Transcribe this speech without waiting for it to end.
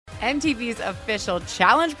MTV's official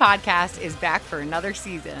Challenge podcast is back for another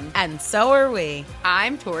season. And so are we.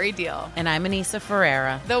 I'm Tori Deal. And I'm Anissa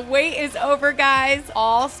Ferreira. The wait is over, guys.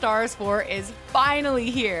 All Stars 4 is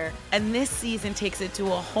finally here. And this season takes it to a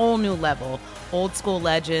whole new level. Old school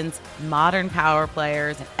legends, modern power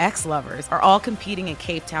players, and ex-lovers are all competing in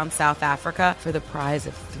Cape Town, South Africa for the prize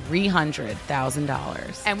of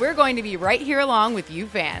 $300,000. And we're going to be right here along with you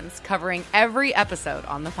fans, covering every episode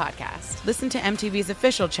on the podcast. Listen to MTV's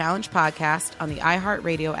official Challenge podcast on the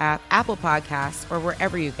iHeartRadio app, Apple Podcasts, or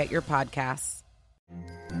wherever you get your podcasts.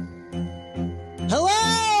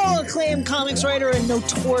 Hello, acclaimed comics writer and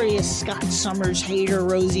notorious Scott Summers hater,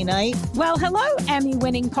 Rosie Knight. Well, hello,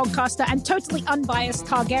 Emmy-winning podcaster and totally unbiased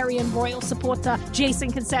Targaryen royal supporter,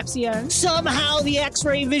 Jason Concepcion. Somehow the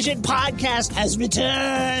X-Ray Vision podcast has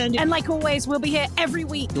returned. And like always, we'll be here every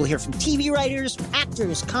week. You'll hear from TV writers,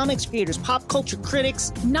 actors, comics creators, pop culture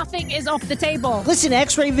critics. Nothing is off the table. Listen to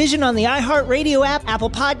X-Ray Vision on the iHeartRadio app, Apple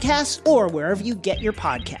Podcasts, or wherever you get your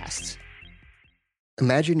podcasts.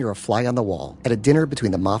 Imagine you're a fly on the wall at a dinner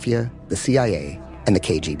between the Mafia, the CIA, and the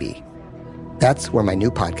KGB. That's where my new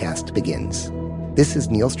podcast begins. This is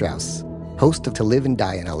Neil Strauss, host of To Live and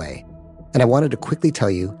Die in LA, and I wanted to quickly tell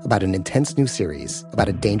you about an intense new series about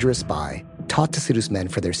a dangerous spy taught to seduce men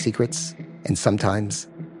for their secrets and sometimes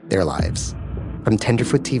their lives. From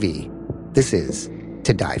Tenderfoot TV, this is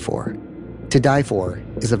To Die For. To Die For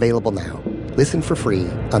is available now. Listen for free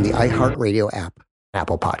on the iHeartRadio app,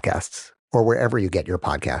 Apple Podcasts, or wherever you get your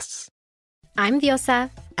podcasts. I'm Diosa.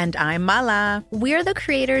 And I'm Mala. We're the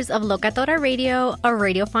creators of Locatora Radio, a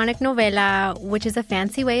radiophonic novela, which is a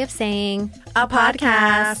fancy way of saying a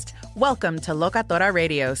podcast. Welcome to Locatora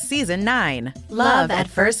Radio Season 9. Love at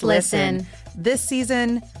First Listen. This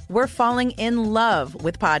season, we're falling in love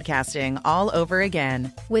with podcasting all over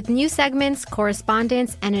again. With new segments,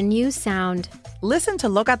 correspondence, and a new sound. Listen to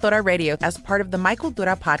Locatora Radio as part of the My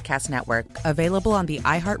Cultura Podcast Network, available on the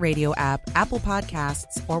iHeartRadio app, Apple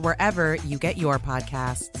Podcasts, or wherever you get your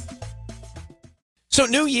podcasts. So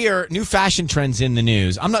new year, new fashion trends in the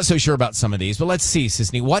news. I'm not so sure about some of these, but let's see,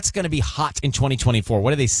 Sisanie, what's going to be hot in 2024?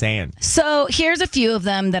 What are they saying? So here's a few of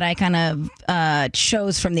them that I kind of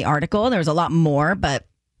chose from the article. There's a lot more, but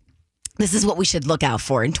this is what we should look out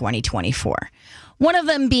for in 2024. One of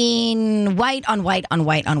them being white on white on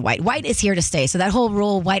white on white. White is here to stay. So that whole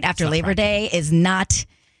rule, white after Labor Day, is not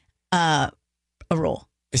a rule.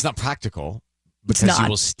 It's not practical because you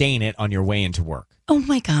will stain it on your way into work. Oh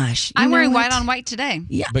my gosh. I'm wearing white on white today.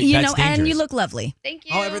 Yeah, but you that's know, dangerous. and you look lovely. Thank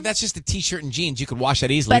you. However, that's just a t-shirt and jeans. You could wash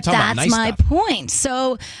that easily. But You're talking that's about nice my stuff. point.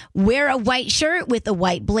 So wear a white shirt with a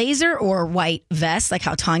white blazer or white vest, like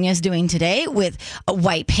how Tanya's doing today, with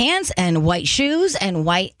white pants and white shoes and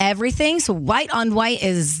white everything. So white on white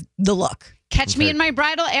is the look. Catch me in my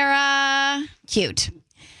bridal era. Cute.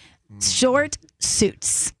 Short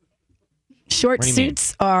suits. Short What do you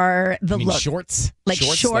suits are the You mean look. shorts? Like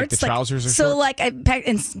shorts? shorts. Like the trousers are so shorts? like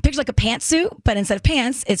picture like a pantsuit, but instead of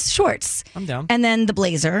pants, it's shorts. I'm down. And then the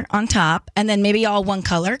blazer on top, and then maybe all one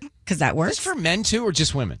color, because that works. Is this for men too or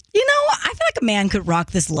just women? You know, I feel like a man could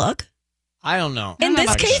rock this look. I don't know. In this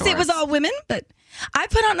Like case, shorts. it was all women, but I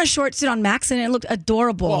put on a short suit on Max, and it looked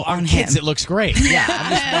adorable Well, on on him. kids, it looks great. Yeah, I'm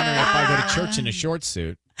just wondering if I go to church in a short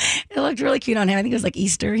suit. It looked really cute on him. I think it was like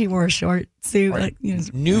Easter. He wore a short suit. Right. Like, you know,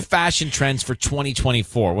 New fashion trends for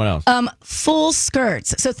 2024. What else? full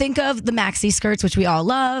skirts. So think of the maxi skirts, which we all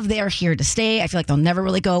love. They are here to stay. I feel like they'll never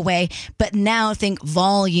really go away. But now think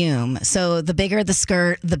volume. So the bigger the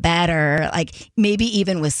skirt, the better. Like maybe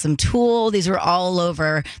even with some tulle. These were all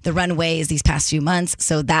over the runways these past few months.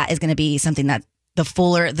 So that is going to be something that the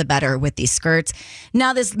fuller, the better with these skirts.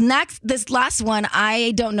 Now this last one,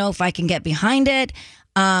 I don't know if I can get behind it.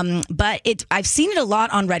 But I've seen it a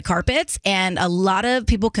lot on red carpets, and a lot of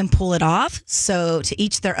people can pull it off. So to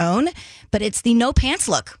each their own, but it's the no pants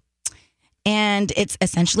look. And it's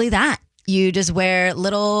essentially that. You just wear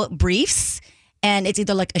little briefs, and it's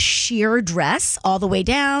either like a sheer dress all the way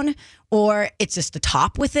down, or it's just the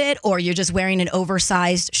top with it, or you're just wearing an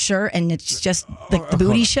oversized shirt and it's just like the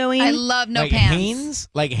booty showing. I love no like pants. Hanes?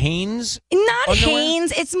 Like Hanes? Not underwear?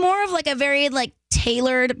 Hanes. It's more of like a very like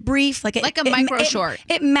tailored brief, like Like a micro short.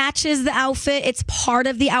 It matches the outfit. It's part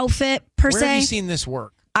of the outfit per Where se. have you seen this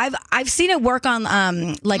work? I've seen it work on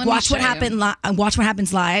like Let me Watch What show Happened Watch What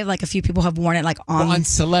Happens Live. Like a few people have worn it like on Well, on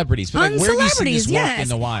celebrities. But like, on where have you seen celebrities, this work yes. in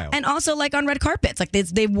the wild? And also like on red carpets. Like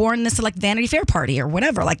they've worn this to like Vanity Fair party or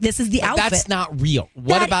whatever. Like this is the But outfit. that's not real.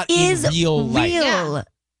 What That about is in real life? real.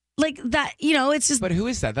 Like that, you know, it's just But who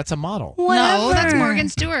is that? That's a model. whatever. No, that's Morgan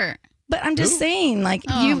Stewart. But I'm just Who? saying, like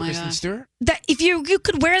Oh you, my Kristen gosh. Stewart? that if you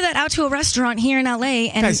could wear that out to a restaurant here in LA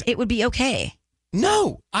and Guys, it would be okay.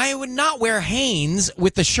 No, I would not wear Hanes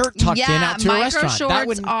with the shirt tucked in out to a micro restaurant. I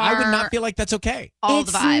would not are feel like that's okay. all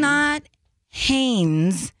It's the vibe. not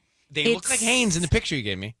Hanes. They look like Hanes in the picture you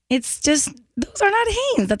gave me. It's just, those are not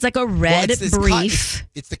Hanes. That's like a red it's this brief. Cut.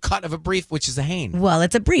 It's the cut of a brief, which is a Hanes. Well,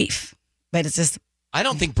 it's a brief, but it's just, I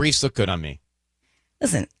don't think briefs look good on me.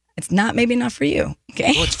 listen, it's maybe not for you.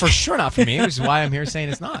 Okay. Well, it's for sure not for me, which is why I'm here saying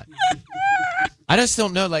it's not. I just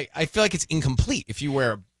don't know. Like, I feel like it's incomplete if you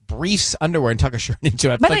wear briefs underwear and tuck a shirt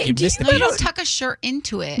into it. I feel like you missed the No, you piece. don't tuck a shirt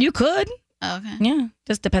into it. You could. Oh, okay. Yeah.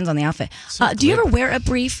 Just depends on the outfit. So Do you ever glib. wear a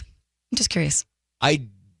brief? I'm just curious.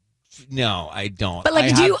 No, I don't. But like,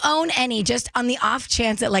 I do you have- own any just on the off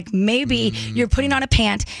chance that like maybe you're putting on a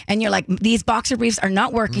pant and you're like, these boxer briefs are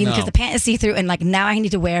not working No. because the pant is see-through and like now I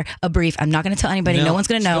need to wear a brief. I'm not going to tell anybody. No one's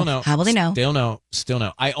going to know. Still no. How will they know? Still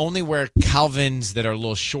no. I only wear Calvins that are a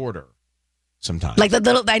little shorter sometimes. Like the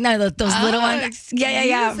little, I know those little Oh, ones. Yeah.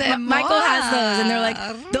 excuse Michael has those and they're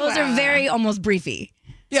like, those are very almost briefy.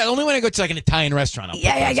 yeah, only when I go to like an Italian restaurant. I'll put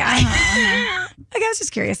Yeah. those on. I was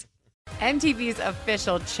just curious. MTV's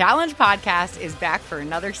official Challenge podcast is back for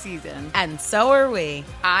another season. And so are we.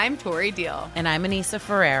 I'm Tori Deal. And I'm Anissa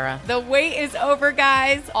Ferreira. The wait is over,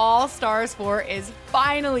 guys. All Stars 4 is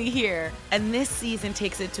finally here. And this season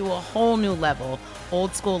takes it to a whole new level.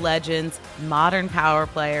 Old school legends, modern power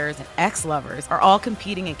players, and ex-lovers are all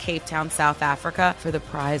competing in Cape Town, South Africa for the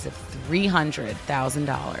prize of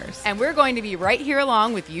 $300,000. And we're going to be right here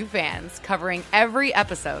along with you fans, covering every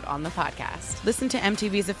episode on the podcast. Listen to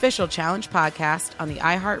MTV's official Challenge podcast on the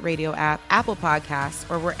iHeartRadio app, Apple Podcasts,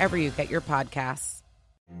 or wherever you get your podcasts.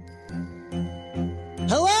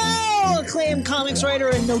 Hello, acclaimed comics writer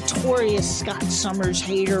and notorious Scott Summers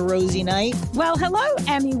hater, Rosie Knight. Well, hello,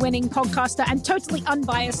 Emmy-winning podcaster and totally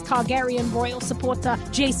unbiased Targaryen royal supporter,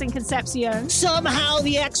 Jason Concepcion. Somehow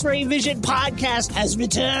the X-Ray Vision podcast has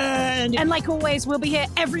returned. And like always, we'll be here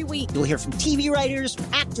every week. You'll hear from TV writers,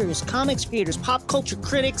 actors, comics creators, pop culture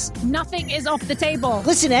critics. Nothing is off the table.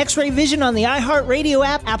 Listen to X-Ray Vision on the iHeartRadio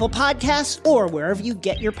app, Apple Podcasts, or wherever you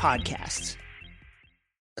get your podcasts.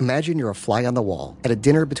 Imagine you're a fly on the wall at a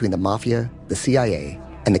dinner between the mafia, the CIA,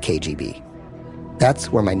 and the KGB. That's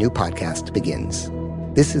where my new podcast begins.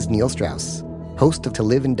 This is Neil Strauss, host of To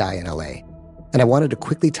Live and Die in LA, and I wanted to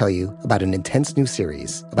quickly tell you about an intense new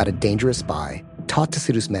series about a dangerous spy taught to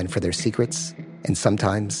seduce men for their secrets and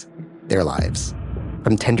sometimes their lives.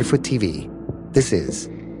 From Tenderfoot TV, this is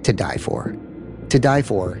To Die For. To Die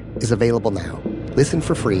For is available now. Listen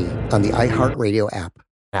for free on the iHeartRadio app,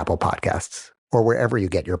 Apple Podcasts, or wherever you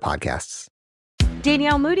get your podcasts.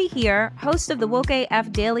 Danielle Moody here, host of the Woke AF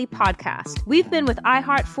Daily podcast. We've been with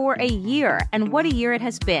iHeart for a year, and what a year it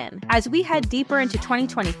has been. As we head deeper into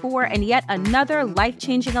 2024 and yet another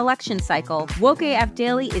life-changing election cycle, Woke AF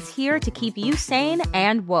Daily is here to keep you sane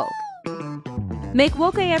and woke. Make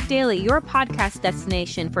Woke AF Daily your podcast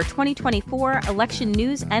destination for 2024 election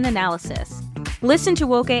news and analysis. Listen to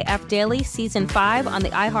Woke AF Daily Season 5 on the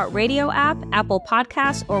iHeartRadio app, Apple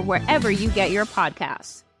Podcasts, or wherever you get your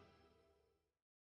podcasts.